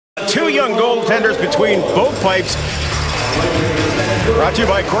two young goaltenders between both pipes. Brought to you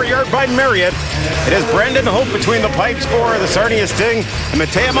by Courtyard by Marriott. It is Brendan Hope between the pipes for the Sarnia Sting and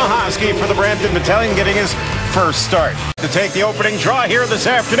Matej Machovsky for the Brampton Battalion getting his first start. To take the opening draw here this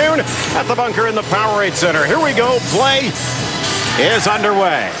afternoon at the bunker in the Powerade Center. Here we go. Play is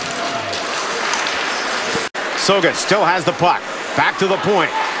underway. Tsogkas still has the puck. Back to the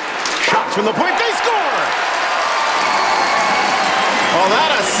point. Shots from the point. They score! Well,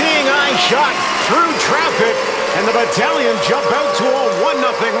 that a seeing eye shot through traffic, and the Battalion jump out to a 1-0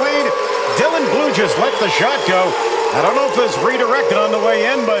 lead. Blujus let the shot go. I don't know if it was redirected on the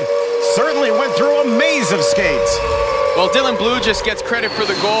way in, but certainly went through a maze of skates. Well, Blujus gets credit for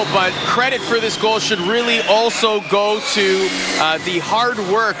the goal, but credit for this goal should really also go to the hard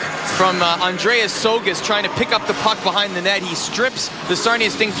work from Andreas Tsogkas trying to pick up the puck behind the net. He strips the Sarnia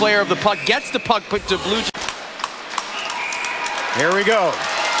Sting player of the puck, gets the puck put to Blujus. Here we go.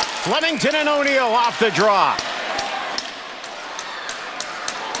 Flemington and O'Neill off the draw.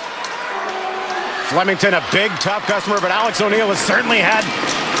 Flemington, a big, tough customer, but Alex O'Neill has certainly had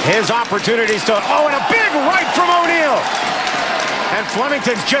his opportunities to... Oh, and a big right from O'Neill! And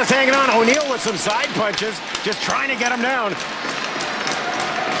Flemington's just hanging on. O'Neill with some side punches, just trying to get him down.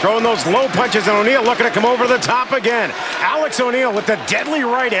 Throwing those low punches, and O'Neill looking to come over the top again. Alex O'Neill with the deadly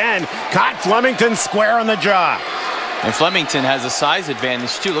right hand caught Flemington square on the jaw. And Flemington has a size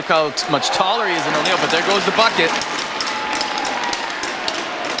advantage, too. Look how much taller he is than O'Neill, but there goes the bucket.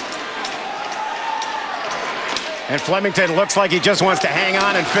 And Flemington looks like he just wants to hang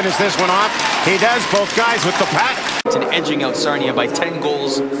on and finish this one off. He does, both guys with the pack. Edging out Sarnia by 10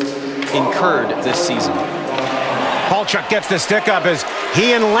 goals incurred this season. Paulchuk gets the stick up as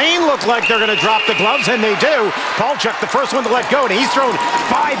he and Lane look like they're going to drop the gloves, and they do. Paulchuk, the first one to let go, and he's thrown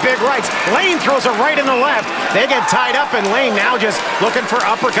 5 big rights. Lane throws a right and the left. They get tied up, and Lane now just looking for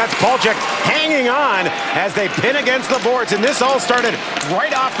uppercuts. Paulchuk hanging on as they pin against the boards, and this all started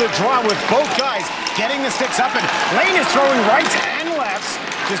right off the draw with both guys getting the sticks up, and Lane is throwing rights and lefts,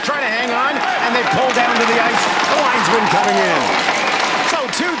 just trying to hang on, and they pull down to the ice. The linesman coming in. So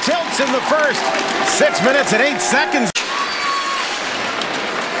 2 tilts in the first. 6 minutes and 8 seconds.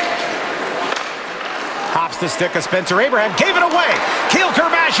 Hops the stick of Spencer Abraham. Gave it away. Kale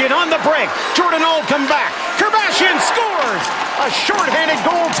Kerbashian on the break. Jordan Old come back. Kerbashian scores. A shorthanded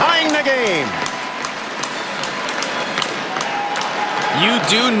goal tying the game. You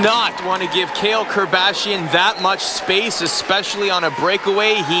do not want to give Kale Kerbashian that much space, especially on a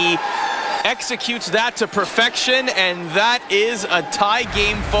breakaway. He executes that to perfection, and that is a tie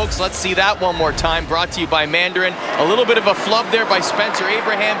game, folks. Let's see that one more time. Brought to you by Mandarin. A little bit of a flub there by Spencer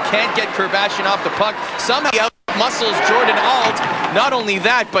Abraham. Can't get Kerbashian off the puck. Somehow muscles Jordan Alt. Not only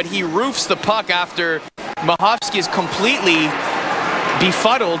that, but he roofs the puck after Machovsky is completely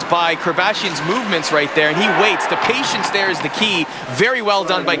befuddled by Kerbashian's movements right there, and he waits. The patience there is the key. Very well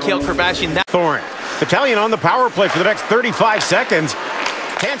done by Kale Kerbashian. Thorne. Battalion on the power play for the next 35 seconds.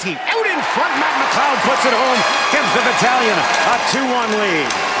 Tanski out in front. Matt MacLeod puts it home. Gives the Battalion a 2-1 lead.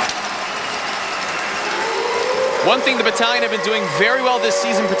 One thing the Battalion have been doing very well this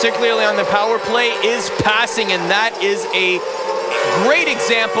season, particularly on the power play, is passing, and that is a great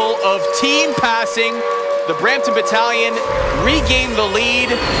example of team passing. The Brampton Battalion regained the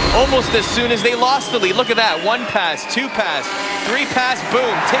lead almost as soon as they lost the lead. Look at that. 1 pass, 2 pass, 3 pass, boom.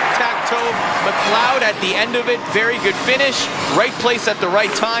 Tic-tac-toe. MacLeod at the end of it. Very good finish. Right place at the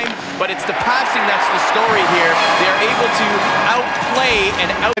right time. But it's the passing that's the story here. They're able to outplay and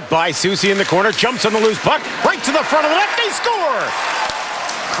out... By Susie in the corner. Jumps on the loose puck. Right to the front of the net. They score!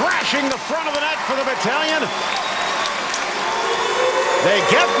 Crashing the front of the net for the Battalion. They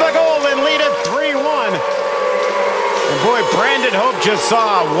get the goal and lead it 3-1. And boy, Brandon Hope just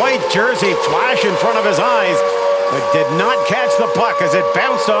saw a white jersey flash in front of his eyes, but did not catch the puck as it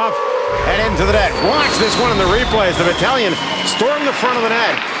bounced off and into the net. Watch this one in the replays. The Battalion stormed the front of the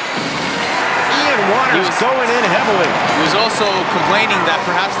net. Ian Waters going in heavily. He was also complaining that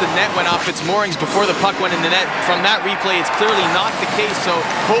perhaps the net went off its moorings before the puck went in the net. From that replay, it's clearly not the case, so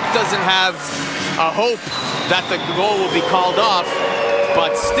Hope doesn't have a hope that the goal will be called off,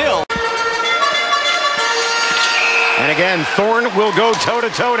 but still. And again, Thorne will go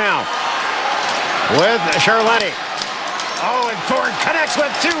toe-to-toe now with Charletti. Oh, and Thorne connects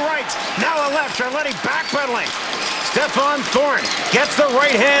with 2 rights. Now a left. Charletti backpedaling. Stephon Thorne gets the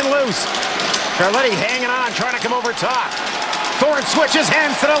right hand loose. Charletti hanging on, trying to come over top. Thorne switches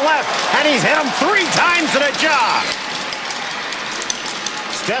hands to the left, and he's hit him 3 times to the jaw.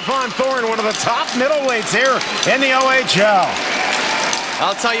 Stephon Thorne, one of the top middleweights here in the OHL.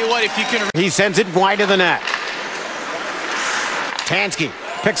 I'll tell you what, if you can... He sends it wide of the net. Tanski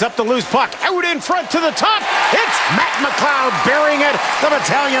Picks up the loose puck. Out in front to the top. It's Matt MacLeod burying it. The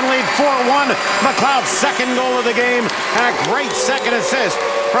Battalion lead 4-1. MacLeod's second goal of the game. And a great second assist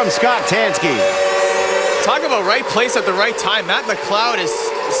from Scott Tanski. Talk about right place at the right time. Matt MacLeod has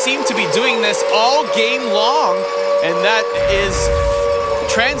seemed to be doing this all game long, and that is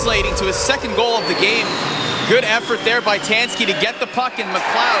translating to his second goal of the game. Good effort there by Tanski to get the puck in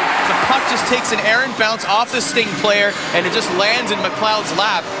MacLeod. The puck just takes an errant bounce off the Sting player, and it just lands in MacLeod's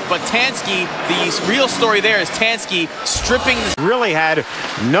lap. But Tanski, the real story there is Tanski stripping the... Really had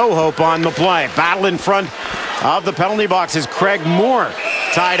no hope on the play. Battle in front of the penalty box is Craig Moore,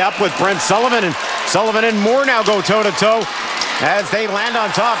 tied up with Brent Sullivan, and Sullivan and Moore now go toe-to-toe as they land on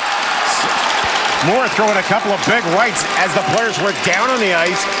top. Moore throwing a couple of big rights as the players were down on the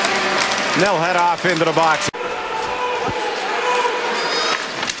ice. And they'll head off into the box.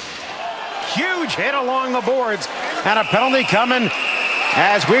 Huge hit along the boards, and a penalty coming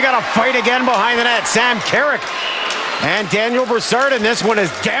as we got a fight again behind the net. Sam Carrick and Daniel Broussard, and this one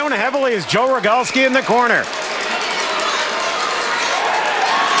is down heavily as Joe Rogalski in the corner.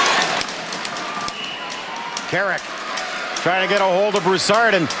 Carrick trying to get a hold of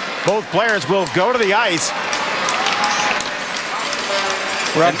Broussard, and both players will go to the ice.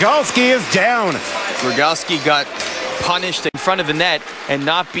 Rogalski is down. Rogalski got punished in front of the net and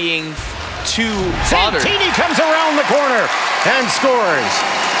not being too bothered. Santini comes around the corner and scores.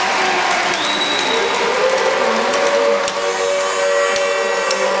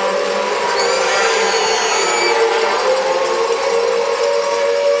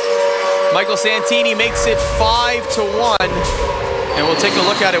 Michael Santini makes it 5-1, and we'll take a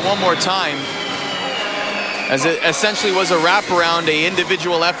look at it one more time, as it essentially was a wraparound, an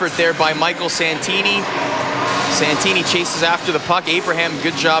individual effort there by Michael Santini. Santini chases after the puck. Abraham,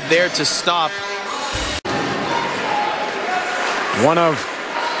 good job there to stop. One of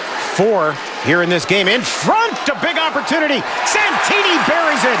four here in this game. In front, a big opportunity. Santini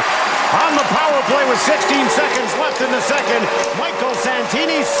buries it on the power play with 16 seconds left in the second. Michael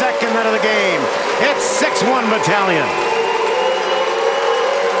Santini's second out of the game. It's 6-1 Battalion.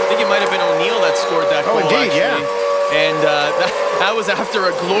 I think it might have been O'Neill that scored that goal, indeed, actually. Yeah. And that was after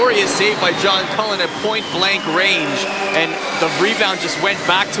a glorious save by John Cullen at point-blank range. And the rebound just went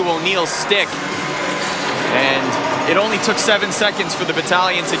back to O'Neill's stick. And it only took 7 seconds for the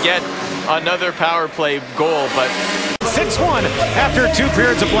Battalion to get another power play goal, but 6-1 after 2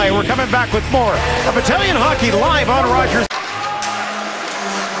 periods of play. We're coming back with more of Battalion Hockey live on Rogers.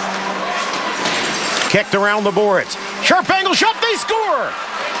 Kicked around the boards. Sharp angle shot, they score!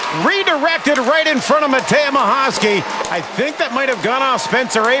 Redirected right in front of Matej Machovsky. I think that might have gone off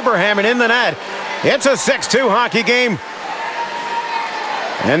Spencer Abraham and in the net. It's a 6-2 hockey game.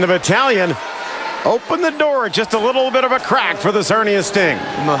 And the Battalion opened the door, just a little bit of a crack for the Sarnia Sting.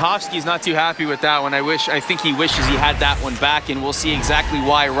 Machovsky's not too happy with that one. I think he wishes he had that one back, and we'll see exactly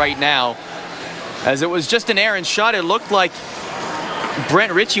why right now. As it was just an errant shot, it looked like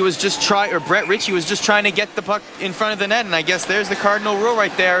Brett Ritchie was just trying to get the puck in front of the net, and I guess there's the cardinal rule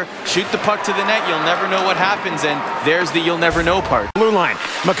right there. Shoot the puck to the net, you'll never know what happens, and there's the you'll never know part. Blue line.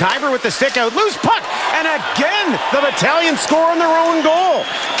 McIvor with the stick out, loose puck, and again the Battalion score on their own goal.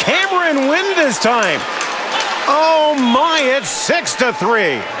 Cameron Wynn this time. Oh my, it's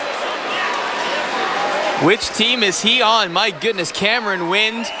 6-3. Which team is he on? My goodness, Cameron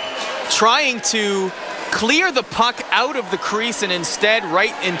Wynn trying to clear the puck out of the crease and instead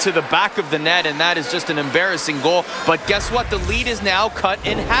right into the back of the net, and that is just an embarrassing goal. But guess what? The lead is now cut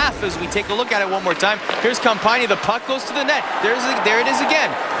in half as we take a look at it one more time. Here's Campagna. The puck goes to the net. There it is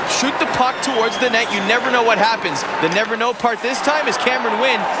again. Shoot the puck towards the net. You never know what happens. The never know part this time is Cameron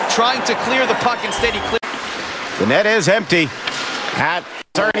Wynn trying to clear the puck. Instead, he clears. The net is empty at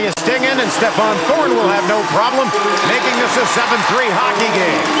Sarnia Sting, and Stephon Thorne will have no problem making this a 7-3 hockey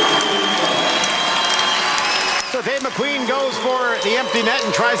game. So Dave McQueen goes for the empty net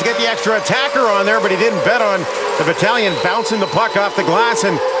and tries to get the extra attacker on there, but he didn't bet on the Battalion bouncing the puck off the glass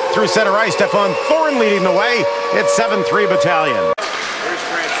and through center ice. Stephon Thorne leading the way. It's 7-3 Battalion.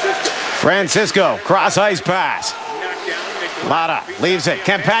 Francisco, cross ice pass. Latta leaves it.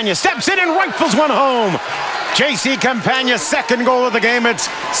 Campagna steps in and rifles one home. JC Campagna's second goal of the game. It's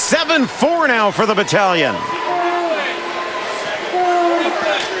 7-4 now for the Battalion.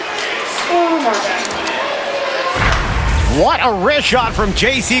 What a wrist shot from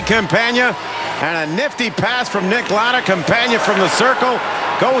JC Campagna, and a nifty pass from Nick Latta. Campagna from the circle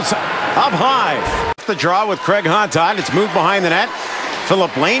goes up high. The draw with Craig Hontott. It's moved behind the net.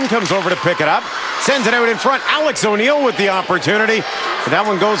 Philip Lane comes over to pick it up, sends it out in front. Alex O'Neill with the opportunity, but that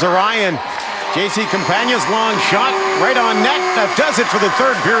one goes awry, and JC Campagna's long shot right on net. That does it for the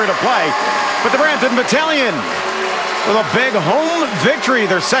third period of play. But the Brampton Battalion with a big home victory,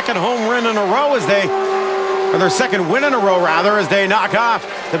 their second home win in a row as they, or their second win in a row rather, as they knock off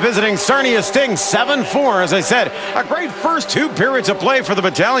the visiting Sarnia Sting 7-4. As I said, a great first 2 periods of play for the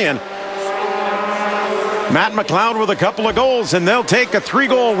Battalion. Matt MacLeod with a couple of goals, and they'll take a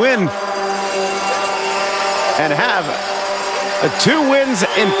 3-goal win and have 2 wins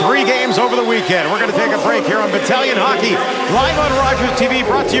in 3 games over the weekend. We're going to take a break here on Battalion Hockey, live on Rogers TV,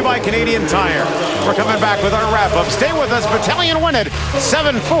 brought to you by Canadian Tire. We're coming back with our wrap-up. Stay with us. Battalion win it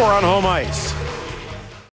 7-4 on home ice.